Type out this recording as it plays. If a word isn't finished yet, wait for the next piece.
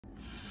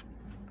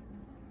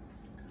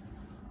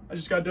I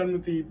just got done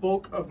with the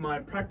bulk of my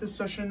practice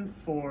session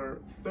for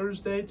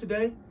Thursday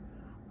today.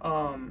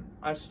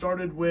 I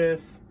started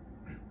with,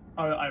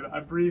 I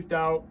breathed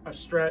out, I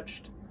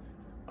stretched.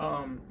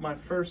 My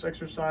first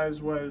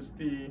exercise was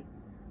the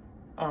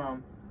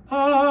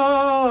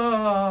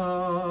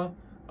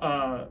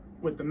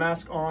with the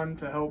mask on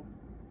to help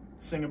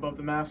sing above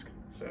the mask.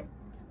 So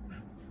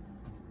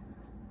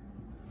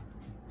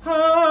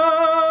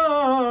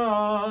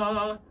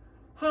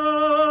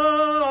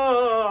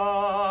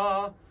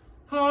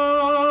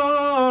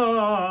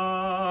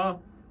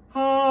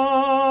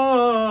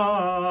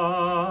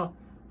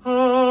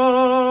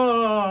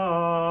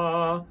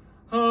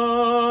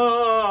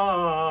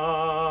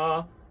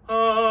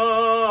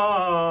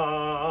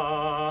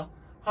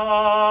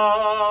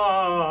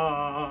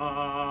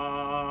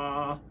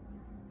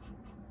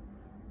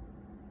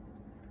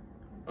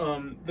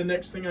the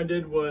next thing I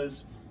did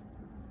was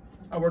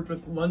I worked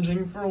with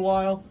lunging for a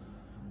while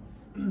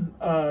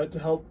to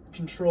help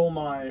control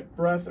my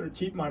breath or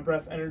keep my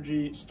breath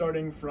energy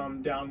starting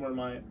from down where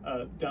my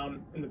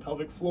down in the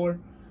pelvic floor.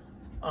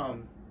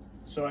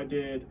 So I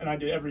did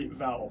every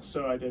vowel.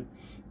 So I did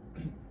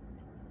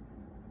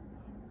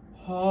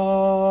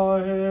ha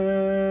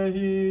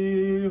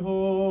he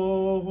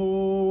ho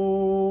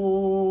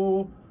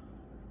ho,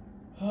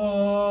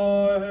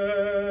 ha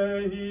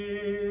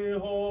he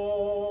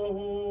ho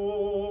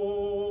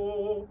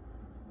ho,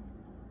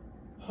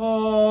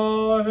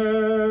 ha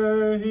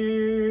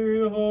he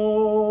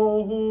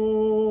ho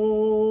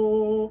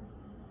ho,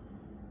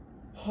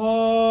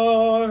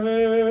 ha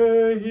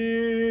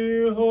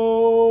he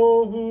ho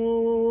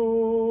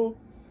ho,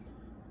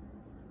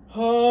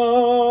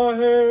 ha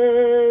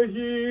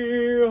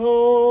he ho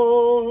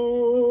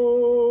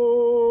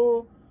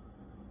ho,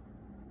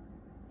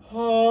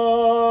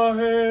 ha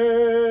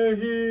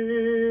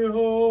he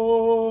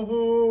ho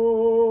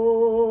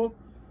ho.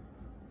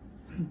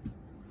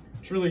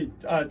 It's really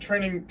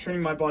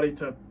training my body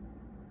to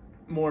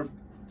more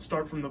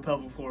start from the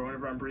pelvic floor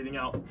whenever I'm breathing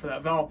out for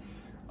that vowel.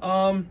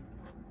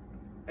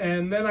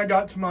 And then I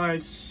got to my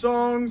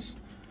songs.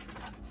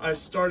 I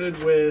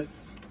started with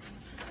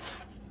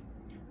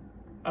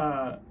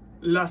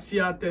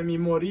Lasciatemi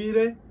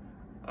morire.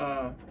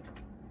 I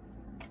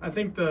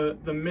think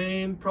the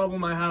main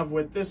problem I have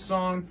with this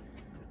song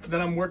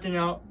that I'm working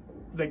out,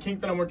 the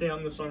kink that I'm working out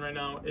in this song right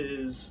now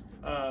is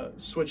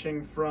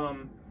switching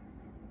from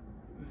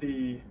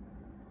the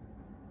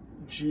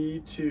G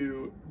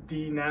to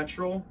D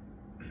natural.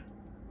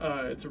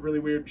 It's a really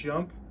weird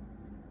jump.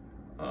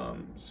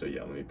 So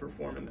yeah, let me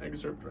perform an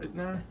excerpt right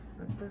now.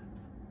 Right there.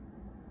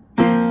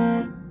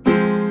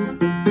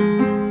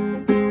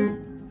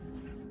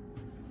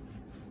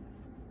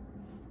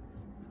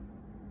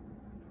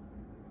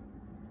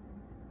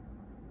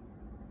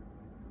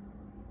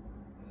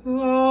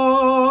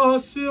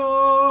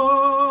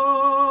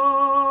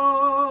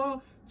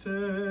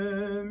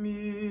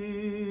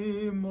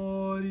 Lasciatemi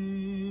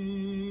morire.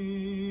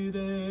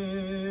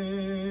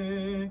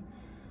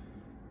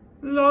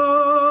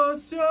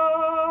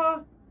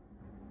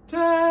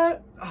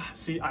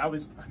 See, I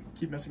always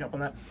keep messing up on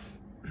that.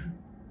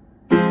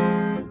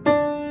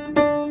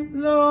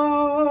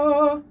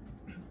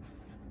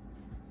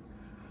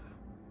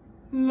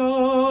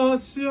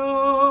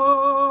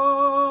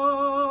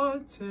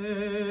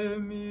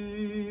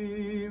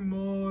 Lasciatemi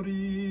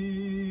morire.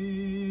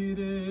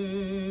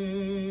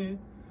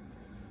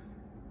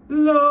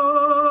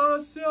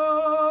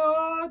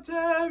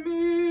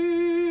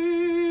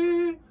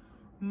 Lasciatemi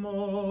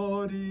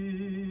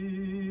morire.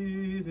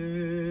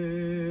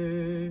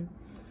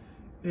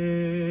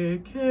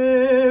 E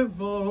che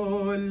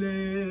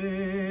volete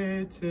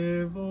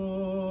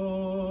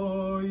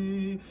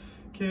voi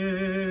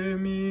che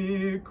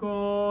mi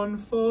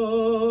conforte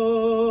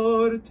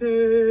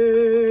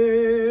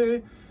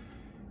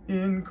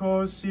in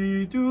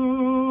così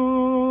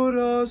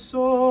dura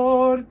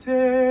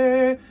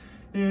sorte,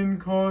 in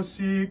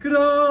così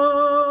gran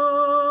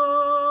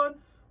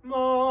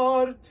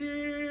martire.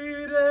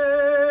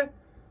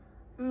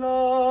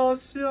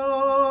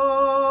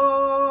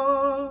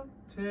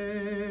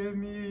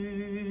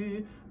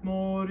 Lasciatemi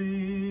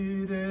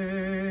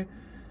morire.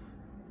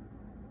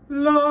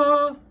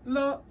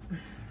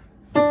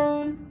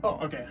 Oh,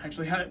 okay, I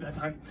actually had it that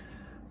time.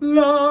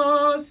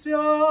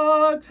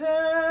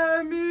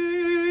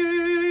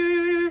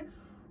 Lasciatemi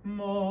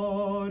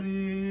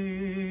morire.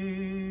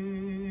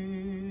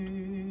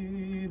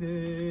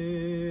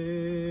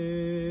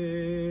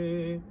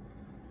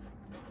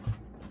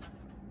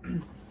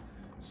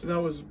 So that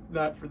was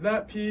that for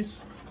that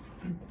piece.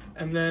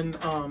 And then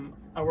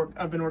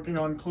I've been working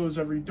on Close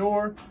Every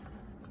Door.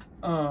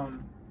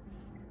 And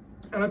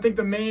I think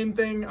the main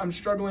thing I'm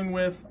struggling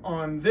with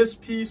on this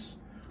piece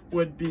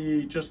would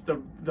be just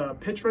the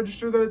pitch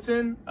register that it's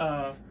in.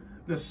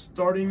 The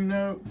starting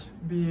note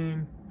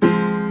being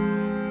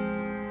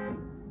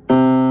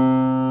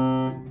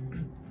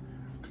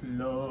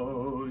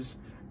close,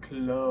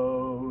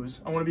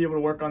 close. I want to be able to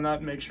work on that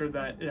and make sure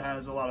that it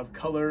has a lot of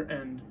color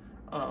and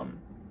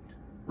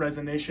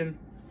resonation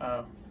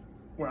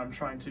where I'm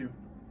trying to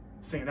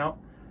sing it out.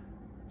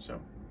 So.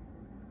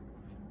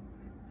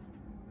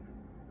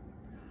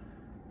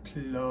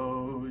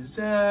 Close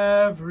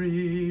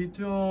every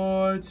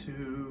door to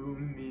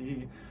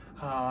me,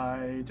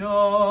 hide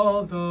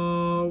all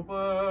the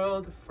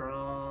world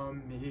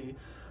from me,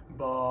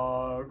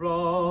 bar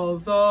all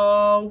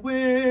the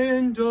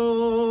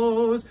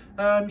windows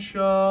and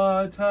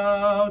shut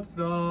out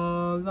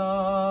the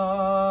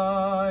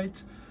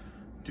light.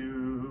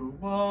 Do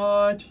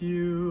what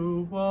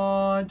you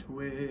want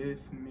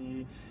with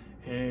me,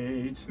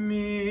 hate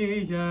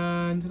me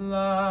and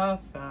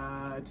laugh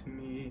at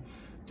me.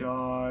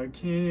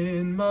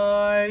 Darken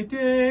my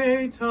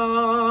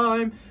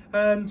daytime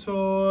and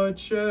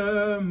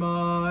torture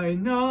my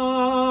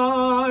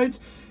night.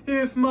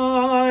 If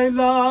my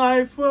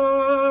life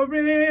were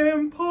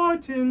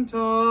important,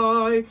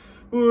 I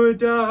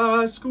would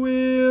ask,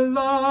 will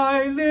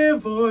I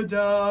live or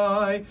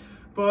die?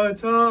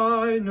 But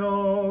I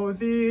know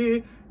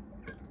the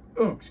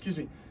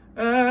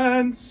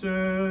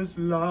answers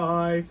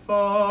lie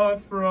far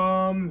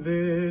from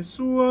this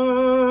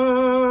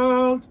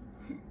world.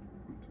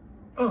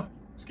 Oh,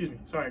 excuse me.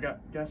 Sorry, I got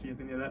gassy at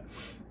the end of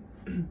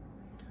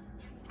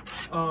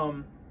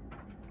that.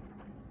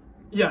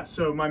 Yeah,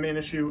 so my main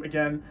issue,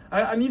 again,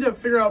 I need to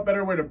figure out a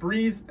better way to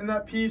breathe in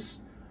that piece.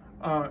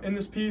 In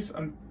this piece,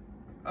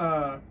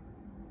 I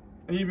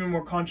need to be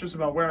more conscious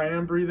about where I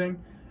am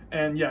breathing.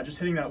 And yeah, just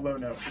hitting that low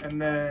note.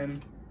 And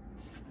then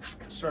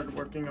I started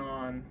working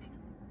on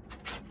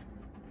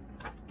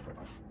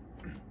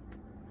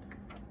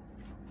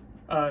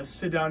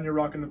Sit Down, You're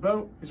Rocking the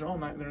Boat. These are all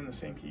they're in the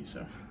same key,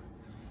 so.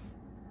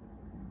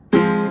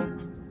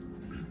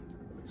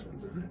 This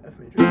one's in F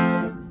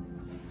major.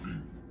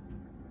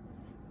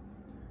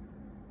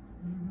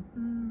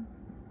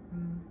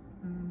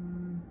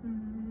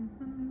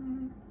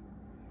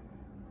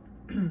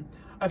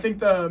 I think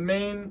the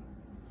main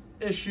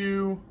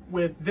issue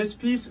with this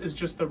piece is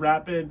just the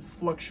rapid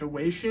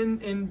fluctuation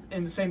in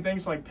the same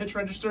things, like pitch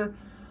register.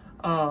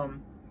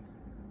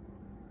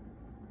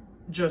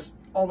 Just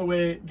all the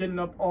way, getting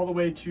up all the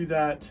way to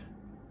that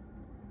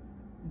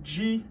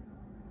G,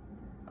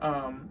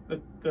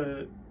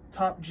 the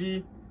top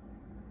G.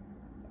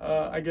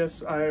 I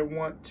guess I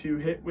want to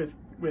hit with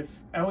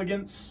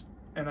elegance,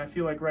 and I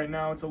feel like right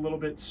now it's a little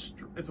bit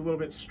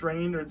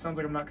strained, or it sounds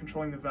like I'm not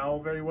controlling the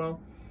vowel very well.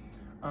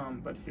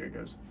 But here it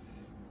goes.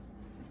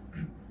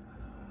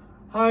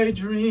 I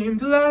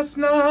dreamed last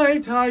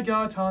night I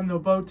got on the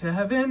boat to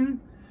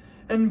heaven,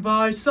 and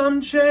by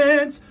some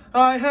chance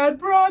I had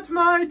brought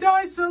my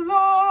dice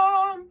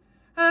along,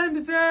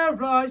 and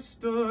there I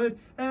stood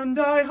and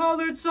I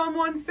hollered,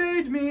 someone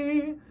fade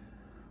me.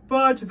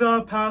 But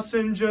the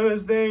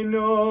passengers, they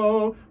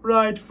know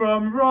right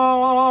from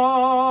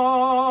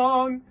wrong.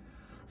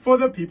 For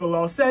the people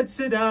all said,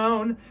 sit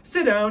down,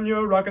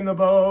 you're rocking the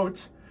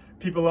boat.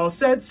 People all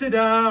said, sit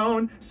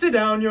down,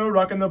 you're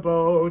rocking the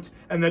boat.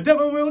 And the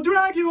devil will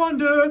drag you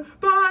under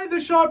by the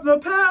sharp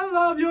lapel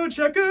of your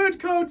checkered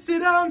coat. Sit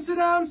down,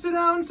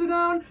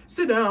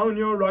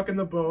 you're rocking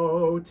the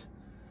boat.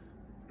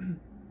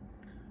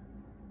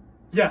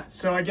 Yeah,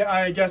 so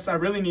I guess I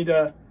really need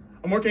to,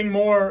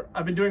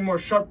 I've been doing more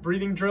sharp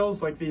breathing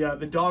drills, like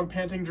the dog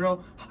panting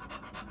drill,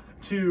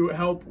 to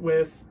help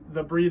with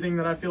the breathing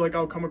that I feel like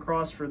I'll come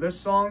across for this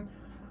song.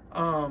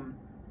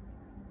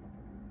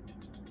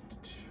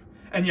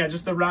 And yeah,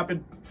 just the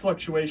rapid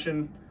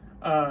fluctuation.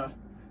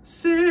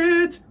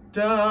 Sit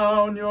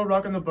down, you're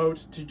rocking the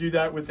boat. To do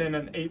that within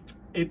an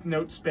eighth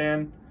note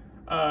span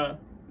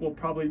will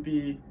probably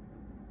be,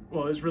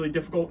 well, it's really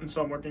difficult, and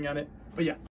so I'm working at it. But yeah.